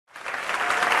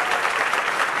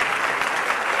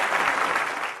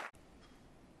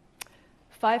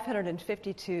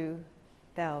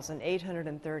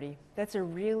552,830. That's a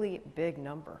really big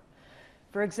number.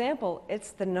 For example, it's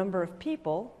the number of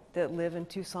people that live in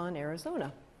Tucson,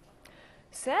 Arizona.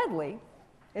 Sadly,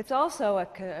 it's also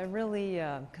a really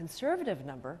conservative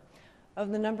number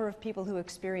of the number of people who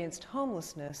experienced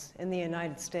homelessness in the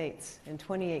United States in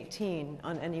 2018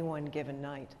 on any one given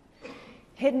night.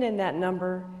 Hidden in that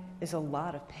number is a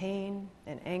lot of pain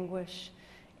and anguish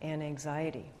and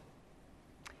anxiety.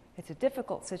 It's a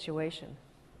difficult situation.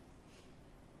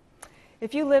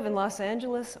 If you live in Los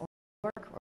Angeles or New York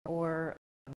or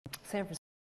San Francisco,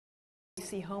 you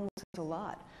see homelessness a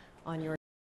lot on your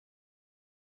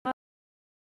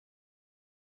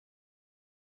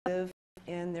live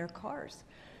in their cars.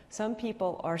 Some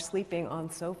people are sleeping on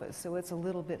sofas, so it's a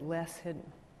little bit less hidden,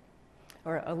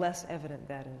 or less evident,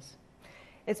 that is.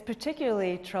 It's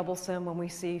particularly troublesome when we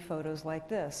see photos like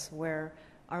this, where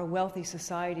our wealthy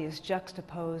society is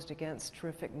juxtaposed against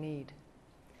terrific need.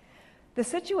 The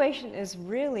situation is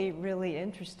really, really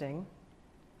interesting,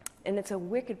 and it's a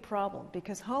wicked problem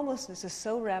because homelessness is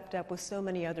so wrapped up with so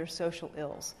many other social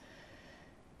ills.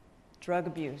 Drug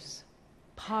abuse,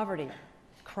 poverty,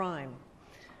 crime,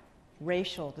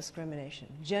 racial discrimination,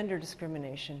 gender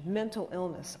discrimination, mental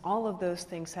illness, all of those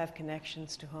things have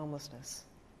connections to homelessness.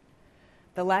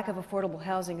 The lack of affordable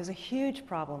housing is a huge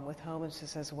problem with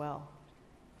homelessness as well.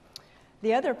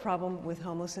 The other problem with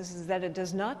homelessness is that it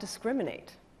does not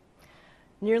discriminate.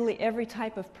 Nearly every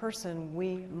type of person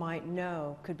we might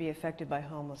know could be affected by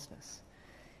homelessness.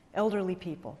 Elderly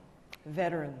people,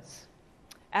 veterans,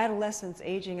 adolescents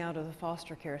aging out of the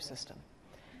foster care system,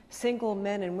 single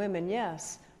men and women,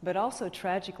 yes, but also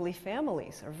tragically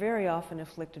families are very often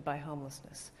afflicted by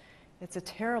homelessness. It's a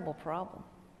terrible problem,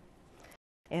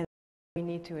 and we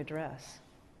need to address.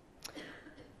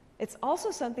 It's also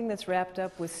something that's wrapped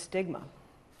up with stigma.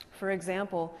 For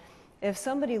example, if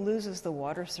somebody loses the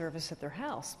water service at their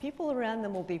house, people around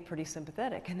them will be pretty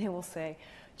sympathetic, and they will say,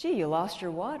 gee, you lost your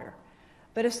water.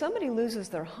 But if somebody loses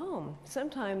their home,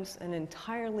 sometimes an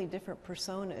entirely different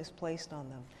persona is placed on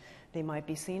them. They might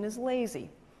be seen as lazy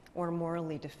or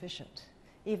morally deficient,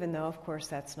 even though, of course,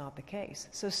 that's not the case.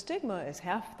 So stigma is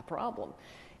half the problem,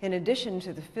 in addition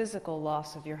to the physical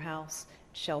loss of your house,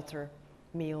 shelter,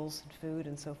 meals, food,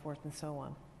 and so forth and so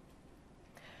on.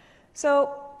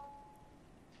 So,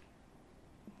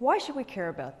 why should we care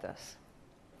about this?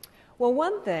 Well,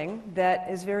 one thing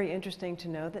that is very interesting to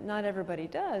know that not everybody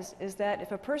does is that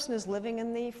if a person is living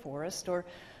in the forest or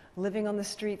living on the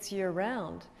streets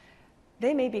year-round,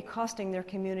 they may be costing their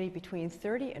community between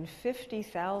 $30,000 and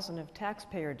 $50,000 of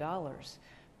taxpayer dollars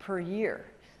per year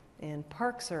in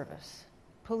park service,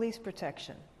 police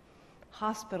protection,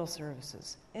 hospital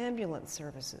services, ambulance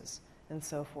services, and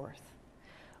so forth.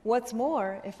 What's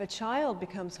more, if a child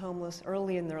becomes homeless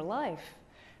early in their life,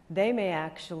 they may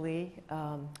actually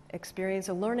experience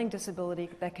a learning disability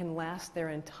that can last their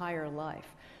entire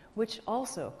life, which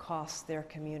also costs their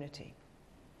community.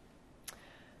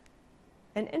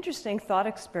 An interesting thought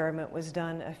experiment was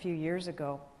done a few years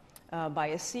ago by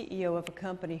a CEO of a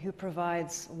company who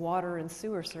provides water and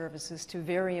sewer services to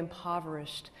very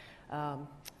impoverished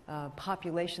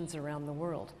populations around the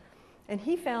world. And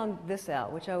he found this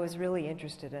out, which I was really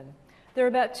interested in. There are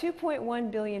about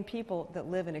 2.1 billion people that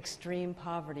live in extreme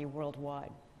poverty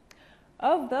worldwide.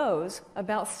 Of those,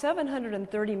 about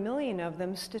 730 million of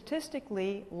them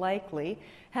statistically likely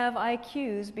have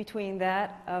IQs between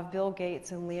that of Bill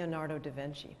Gates and Leonardo da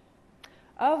Vinci.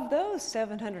 Of those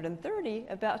 730,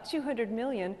 about 200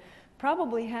 million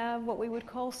probably have what we would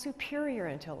call superior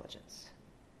intelligence.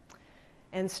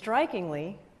 And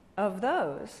strikingly, of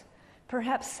those,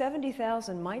 perhaps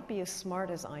 70,000 might be as smart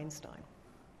as Einstein.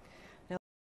 Now,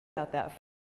 think about that.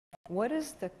 What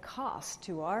is the cost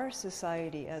to our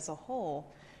society as a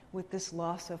whole with this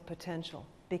loss of potential?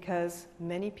 Because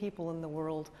many people in the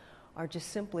world are just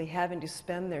simply having to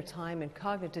spend their time and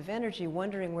cognitive energy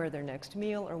wondering where their next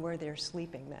meal or where they're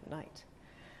sleeping that night.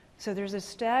 So there's a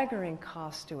staggering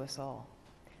cost to us all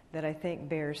that I think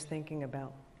bears thinking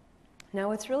about.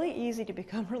 Now, it's really easy to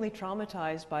become really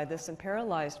traumatized by this and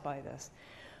paralyzed by this.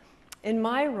 In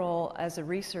my role as a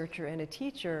researcher and a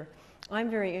teacher, I'm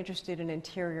very interested in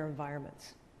interior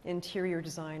environments, interior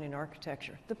design and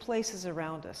architecture, the places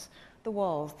around us, the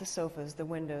walls, the sofas, the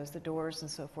windows, the doors, and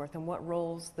so forth, and what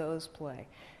roles those play.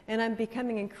 And I'm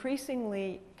becoming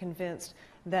increasingly convinced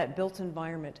that built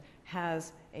environment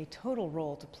has a total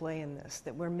role to play in this,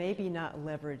 that we're maybe not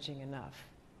leveraging enough.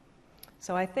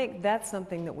 So I think that's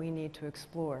something that we need to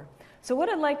explore. So what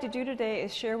I'd like to do today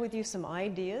is share with you some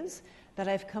ideas that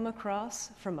I've come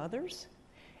across from others,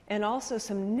 and also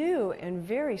some new and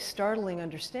very startling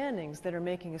understandings that are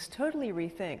making us totally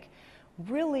rethink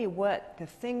really what the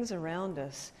things around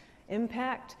us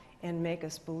impact and make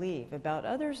us believe about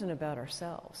others and about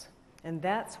ourselves. And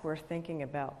that's worth thinking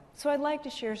about. So I'd like to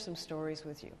share some stories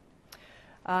with you.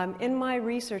 In my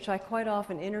research, I quite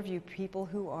often interview people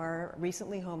who are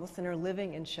recently homeless and are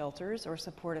living in shelters or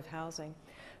supportive housing.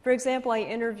 For example, I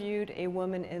interviewed a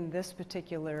woman in this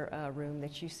particular room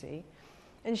that you see,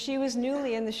 and she was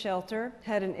newly in the shelter,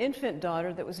 had an infant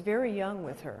daughter that was very young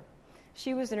with her.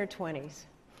 She was in her 20s.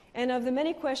 And of the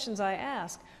many questions I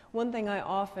ask, one thing I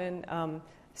often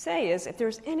say is, if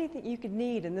there's anything you could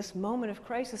need in this moment of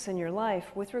crisis in your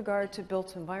life with regard to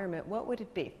built environment, what would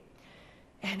it be?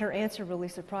 And her answer really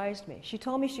surprised me. She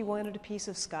told me she wanted a piece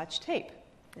of Scotch tape.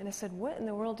 And I said, what in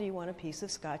the world do you want a piece of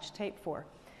Scotch tape for?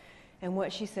 And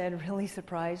what she said really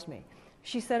surprised me.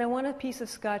 She said, I want a piece of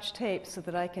Scotch tape so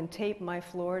that I can tape my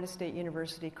Florida State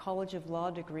University College of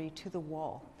Law degree to the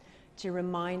wall to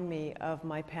remind me of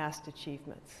my past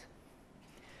achievements.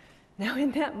 Now,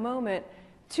 in that moment,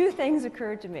 two things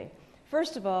occurred to me.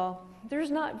 First of all,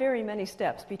 there's not very many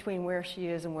steps between where she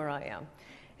is and where I am.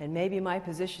 And maybe my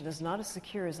position is not as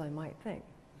secure as I might think.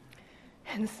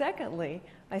 And secondly,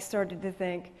 I started to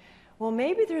think, well,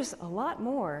 maybe there's a lot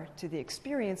more to the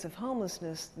experience of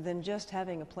homelessness than just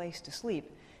having a place to sleep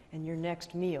and your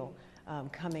next meal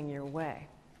coming your way.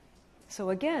 So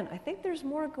again, I think there's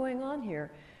more going on here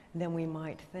than we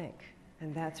might think,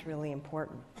 and that's really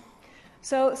important.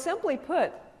 So simply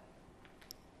put,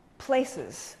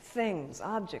 places, things,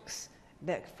 objects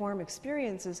that form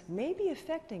experiences may be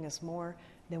affecting us more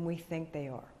than we think they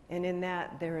are. And in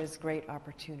that, there is great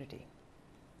opportunity.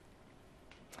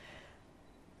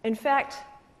 In fact,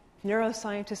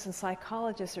 neuroscientists and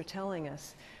psychologists are telling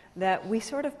us that we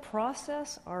sort of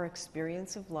process our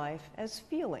experience of life as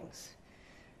feelings.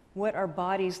 What our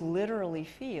bodies literally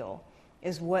feel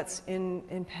is what's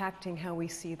impacting how we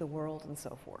see the world and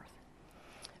so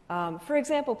forth. For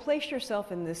example, place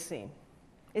yourself in this scene.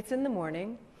 It's in the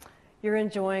morning. You're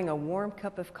enjoying a warm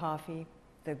cup of coffee.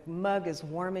 The mug is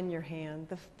warm in your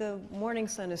hand. The morning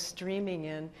sun is streaming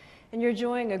in, and you're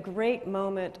enjoying a great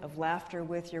moment of laughter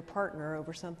with your partner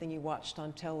over something you watched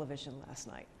on television last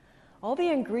night. All the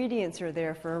ingredients are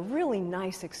there for a really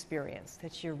nice experience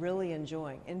that you're really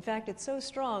enjoying. In fact, it's so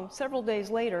strong, several days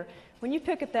later, when you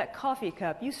pick up that coffee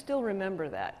cup, you still remember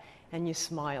that, and you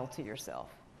smile to yourself.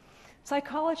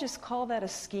 Psychologists call that a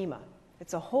schema.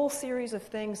 It's a whole series of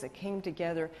things that came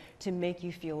together to make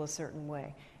you feel a certain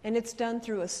way. And it's done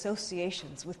through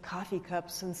associations with coffee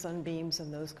cups and sunbeams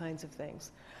and those kinds of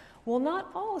things. Well, not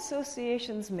all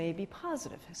associations may be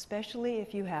positive, especially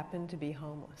if you happen to be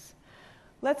homeless.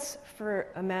 Let's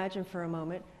imagine for a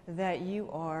moment that you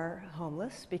are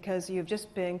homeless because you've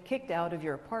just been kicked out of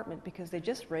your apartment because they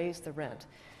just raised the rent.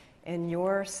 And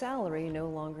your salary no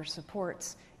longer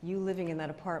supports you living in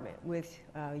that apartment with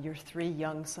your 3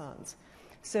 young sons.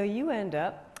 So you end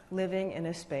up living in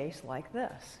a space like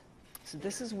this. So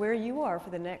this is where you are for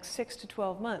the next 6 to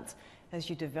 12 months as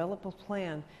you develop a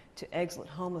plan to exit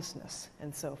homelessness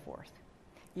and so forth.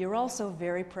 You're also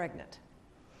very pregnant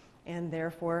and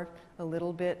therefore a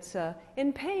little bit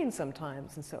in pain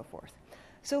sometimes and so forth.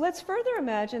 So let's further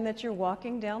imagine that you're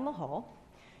walking down the hall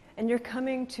and you're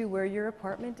coming to where your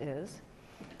apartment is,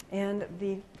 and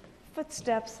the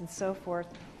footsteps and so forth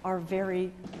are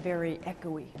very, very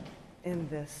echoey in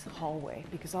this hallway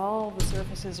because all the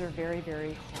surfaces are very,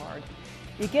 very hard.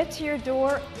 You get to your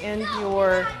door and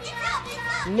your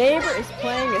neighbor is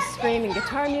playing a screaming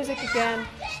guitar music again,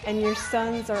 and your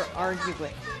sons are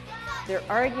arguing. They're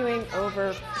arguing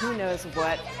over who knows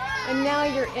what, and now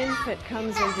your infant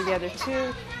comes in together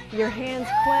too. Your hands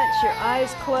clench, your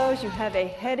eyes close, you have a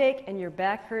headache and your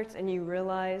back hurts, and you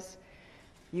realize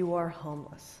you are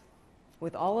homeless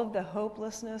with all of the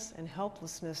hopelessness and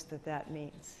helplessness that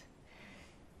means.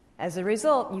 As a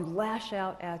result, you lash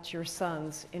out at your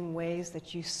sons in ways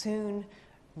that you soon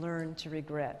learn to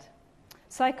regret.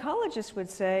 Psychologists would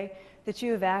say that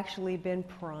you have actually been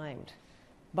primed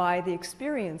by the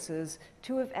experiences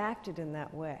to have acted in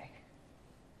that way.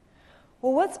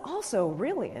 Well, what's also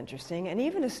really interesting, and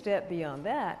even a step beyond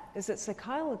that, is that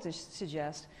psychologists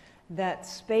suggest that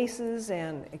spaces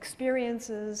and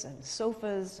experiences and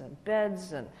sofas and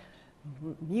beds and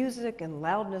music and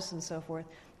loudness and so forth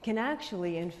can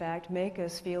actually, in fact, make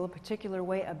us feel a particular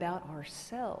way about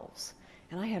ourselves.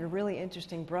 And I had a really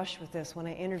interesting brush with this when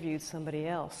I interviewed somebody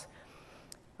else.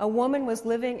 A woman was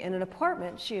living in an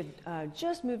apartment. She had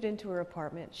just moved into her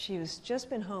apartment. She was just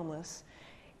been homeless,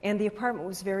 and the apartment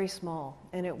was very small,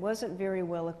 and it wasn't very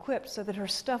well equipped so that her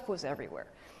stuff was everywhere.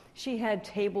 She had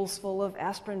tables full of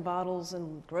aspirin bottles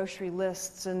and grocery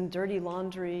lists and dirty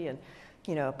laundry and,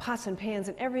 pots and pans,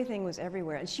 and everything was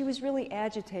everywhere. And she was really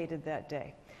agitated that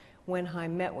day when I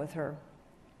met with her.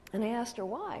 And I asked her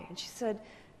why. And she said,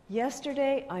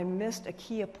 yesterday I missed a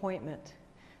key appointment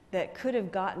that could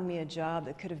have gotten me a job,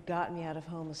 that could have gotten me out of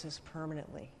homelessness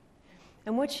permanently.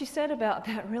 And what she said about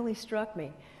that really struck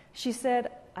me. She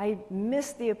said, I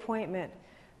missed the appointment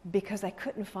because I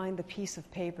couldn't find the piece of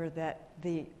paper that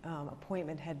the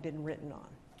appointment had been written on.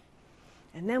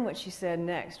 And then what she said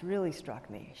next really struck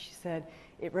me. She said,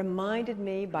 it reminded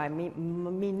me, by me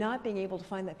not being able to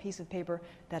find that piece of paper,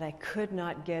 that I could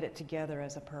not get it together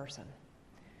as a person.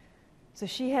 So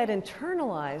she had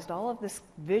internalized all of this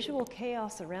visual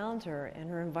chaos around her and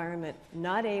her environment,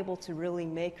 not able to really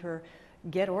make her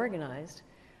get organized,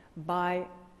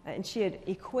 and she had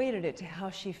equated it to how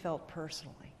she felt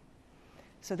personally.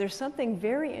 So there's something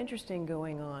very interesting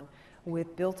going on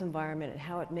with built environment and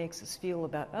how it makes us feel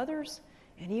about others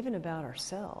and even about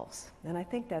ourselves. And I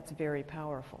think that's very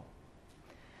powerful.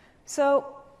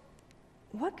 So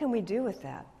what can we do with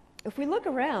that? If we look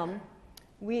around,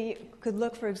 we could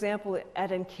look, for example,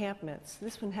 at encampments.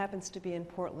 This one happens to be in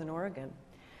Portland, Oregon.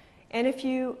 And if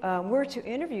you were to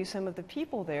interview some of the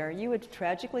people there, you would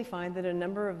tragically find that a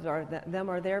number of them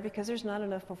are there because there's not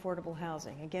enough affordable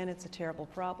housing. Again, it's a terrible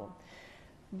problem.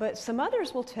 But some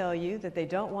others will tell you that they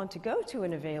don't want to go to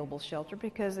an available shelter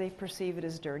because they perceive it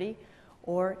as dirty,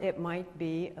 or it might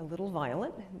be a little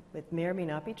violent. It may or may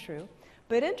not be true.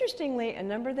 But interestingly, a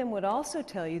number of them would also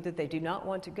tell you that they do not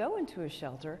want to go into a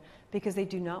shelter because they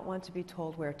do not want to be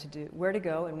told where to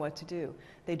go and what to do.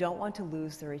 They don't want to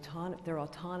lose their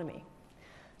autonomy.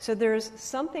 So there's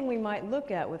something we might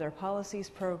look at with our policies,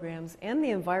 programs, and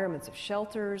the environments of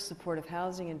shelters, supportive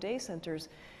housing, and day centers.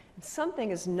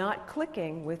 Something is not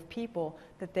clicking with people,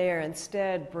 that they are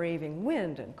instead braving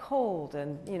wind and cold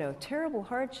and terrible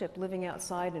hardship, living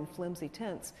outside in flimsy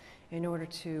tents in order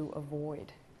to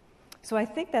avoid. So I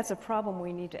think that's a problem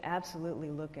we need to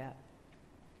absolutely look at.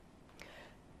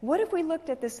 What if we looked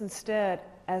at this instead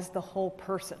as the whole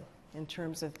person in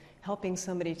terms of helping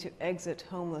somebody to exit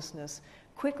homelessness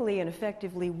quickly and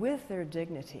effectively with their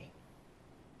dignity?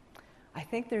 I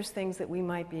think there's things that we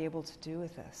might be able to do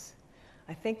with this.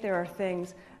 I think there are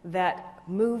things that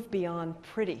move beyond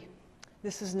pretty.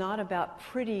 This is not about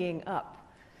prettying up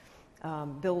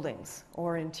buildings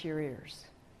or interiors.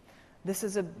 This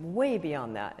is way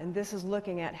beyond that, and this is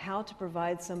looking at how to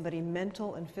provide somebody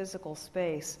mental and physical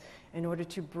space in order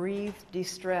to breathe,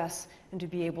 de-stress, and to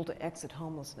be able to exit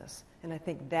homelessness. And I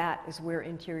think that is where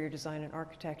interior design and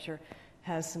architecture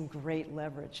has some great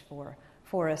leverage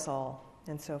for us all,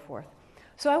 and so forth.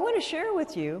 So I want to share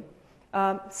with you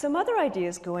some other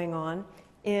ideas going on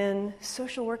in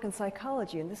social work and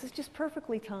psychology, and this is just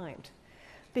perfectly timed.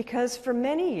 Because for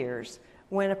many years,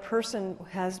 when a person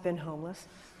has been homeless,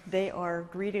 they are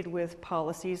greeted with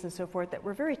policies and so forth that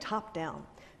were very top-down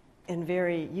and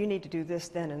very, you need to do this,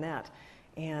 then, and that.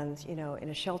 And, in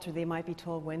a shelter, they might be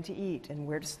told when to eat and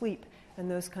where to sleep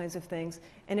and those kinds of things.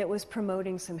 And it was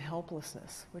promoting some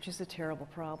helplessness, which is a terrible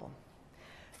problem.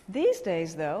 These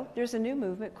days, though, there's a new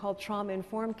movement called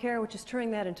trauma-informed care, which is turning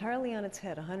that entirely on its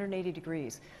head, 180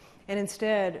 degrees, and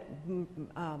instead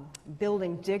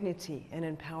building dignity and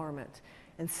empowerment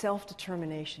and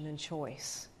self-determination and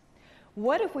choice.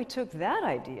 What if we took that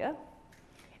idea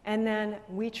and then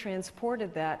we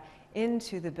transported that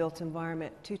into the built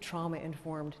environment to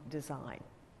trauma-informed design?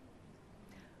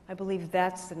 I believe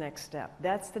that's the next step.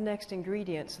 That's the next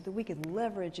ingredient so that we could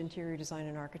leverage interior design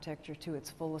and architecture to its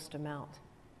fullest amount.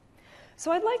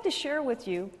 So I'd like to share with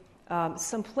you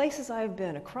some places I've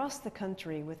been across the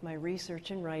country with my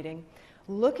research and writing,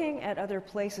 looking at other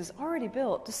places already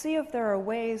built to see if there are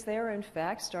ways they are in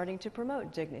fact starting to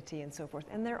promote dignity and so forth,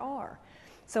 and there are.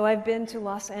 So I've been to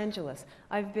Los Angeles,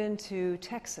 I've been to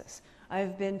Texas,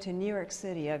 I've been to New York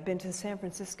City, I've been to San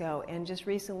Francisco, and just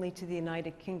recently to the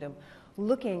United Kingdom,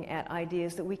 looking at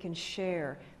ideas that we can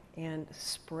share and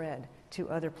spread to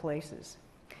other places.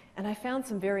 And I found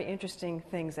some very interesting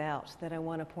things out that I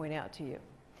want to point out to you.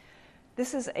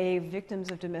 This is a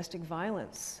victims of domestic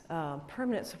violence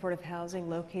permanent supportive housing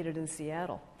located in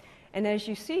Seattle. And as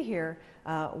you see here,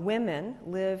 women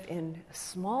live in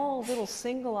small little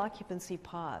single occupancy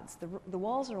pods. The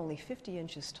walls are only 50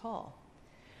 inches tall.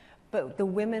 But the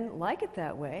women like it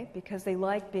that way because they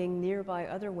like being nearby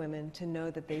other women to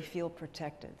know that they feel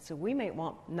protected. So we may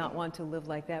not want to live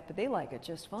like that, but they like it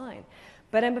just fine.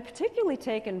 But I'm particularly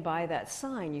taken by that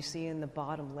sign you see in the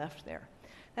bottom left there.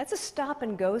 That's a stop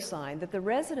and go sign that the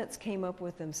residents came up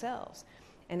with themselves.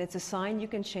 And it's a sign you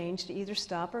can change to either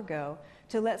stop or go,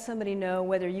 to let somebody know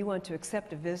whether you want to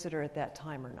accept a visitor at that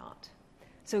time or not.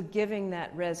 So giving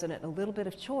that resident a little bit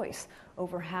of choice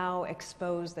over how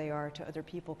exposed they are to other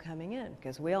people coming in,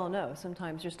 because we all know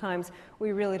sometimes there's times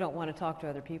we really don't want to talk to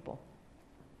other people.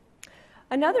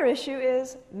 Another issue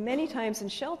is many times in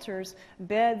shelters,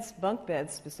 beds, bunk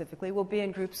beds specifically, will be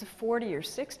in groups of 40 or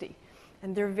 60.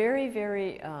 And they're very,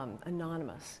 very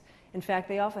anonymous. In fact,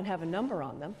 they often have a number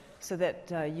on them so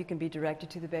that you can be directed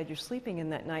to the bed you're sleeping in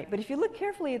that night. But if you look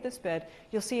carefully at this bed,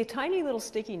 you'll see a tiny little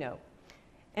sticky note.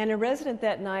 And a resident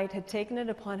that night had taken it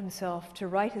upon himself to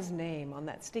write his name on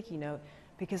that sticky note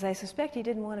because I suspect he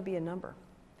didn't want to be a number.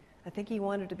 I think he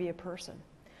wanted to be a person.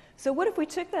 So what if we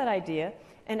took that idea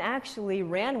and actually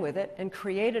ran with it and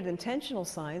created intentional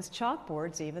signs,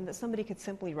 chalkboards even, that somebody could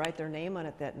simply write their name on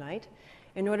it that night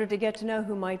in order to get to know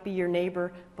who might be your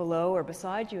neighbor below or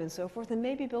beside you and so forth, and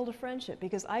maybe build a friendship,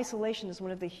 because isolation is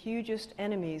one of the hugest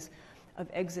enemies of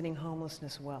exiting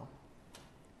homelessness well.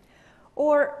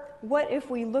 Or what if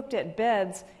we looked at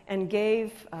beds and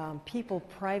gave people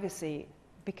privacy,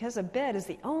 because a bed is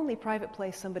the only private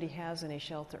place somebody has in a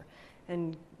shelter.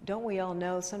 And don't we all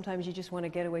know sometimes you just want to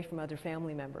get away from other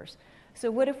family members?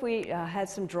 So what if we had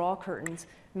some draw curtains,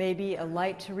 maybe a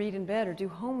light to read in bed or do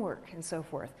homework and so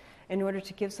forth, in order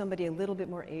to give somebody a little bit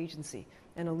more agency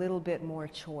and a little bit more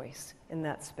choice in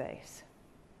that space.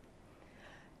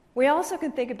 We also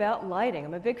can think about lighting.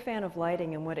 I'm a big fan of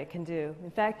lighting and what it can do.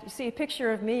 In fact, you see a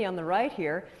picture of me on the right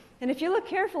here, and if you look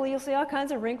carefully, you'll see all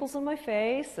kinds of wrinkles on my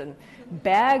face and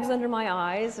bags under my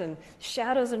eyes and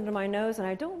shadows under my nose, and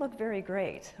I don't look very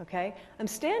great, okay? I'm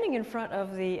standing in front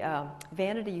of the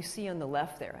vanity you see on the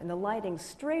left there, and the lighting's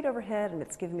straight overhead, and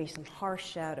it's giving me some harsh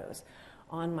shadows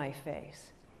on my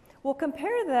face. Well,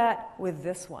 compare that with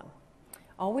this one.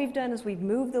 All we've done is we've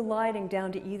moved the lighting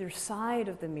down to either side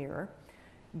of the mirror,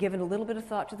 given a little bit of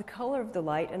thought to the color of the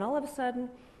light, and all of a sudden,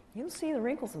 you don't see the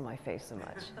wrinkles in my face so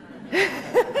much.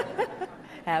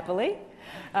 Happily.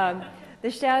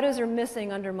 The shadows are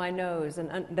missing under my nose,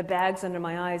 and the bags under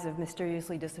my eyes have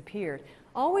mysteriously disappeared.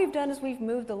 All we've done is we've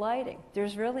moved the lighting.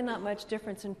 There's really not much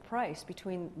difference in price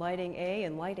between lighting A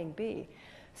and lighting B.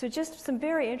 So just some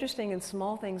very interesting and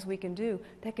small things we can do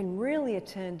that can really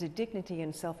attend to dignity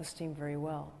and self-esteem very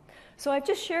well. So I've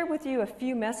just shared with you a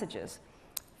few messages.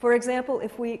 For example,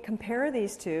 if we compare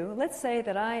these two, let's say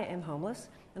that I am homeless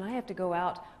and I have to go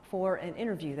out for an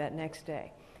interview that next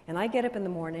day. And I get up in the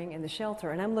morning in the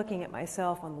shelter and I'm looking at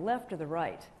myself on the left or the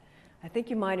right. I think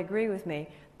you might agree with me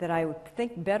that I would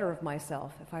think better of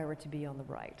myself if I were to be on the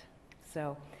right.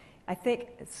 So I think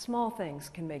small things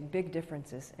can make big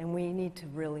differences, and we need to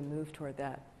really move toward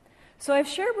that. So I've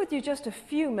shared with you just a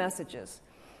few messages,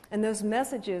 and those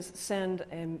messages send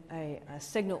a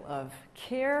signal of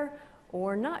care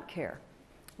or not care,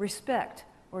 respect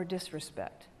or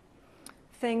disrespect,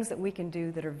 things that we can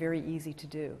do that are very easy to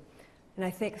do. And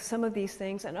I think some of these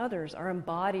things and others are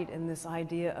embodied in this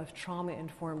idea of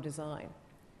trauma-informed design.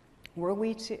 Were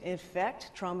we to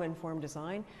effect trauma-informed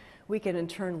design, we can in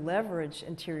turn leverage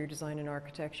interior design and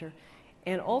architecture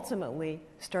and ultimately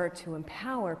start to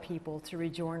empower people to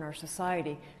rejoin our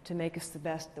society to make us the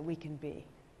best that we can be.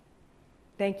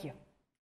 Thank you.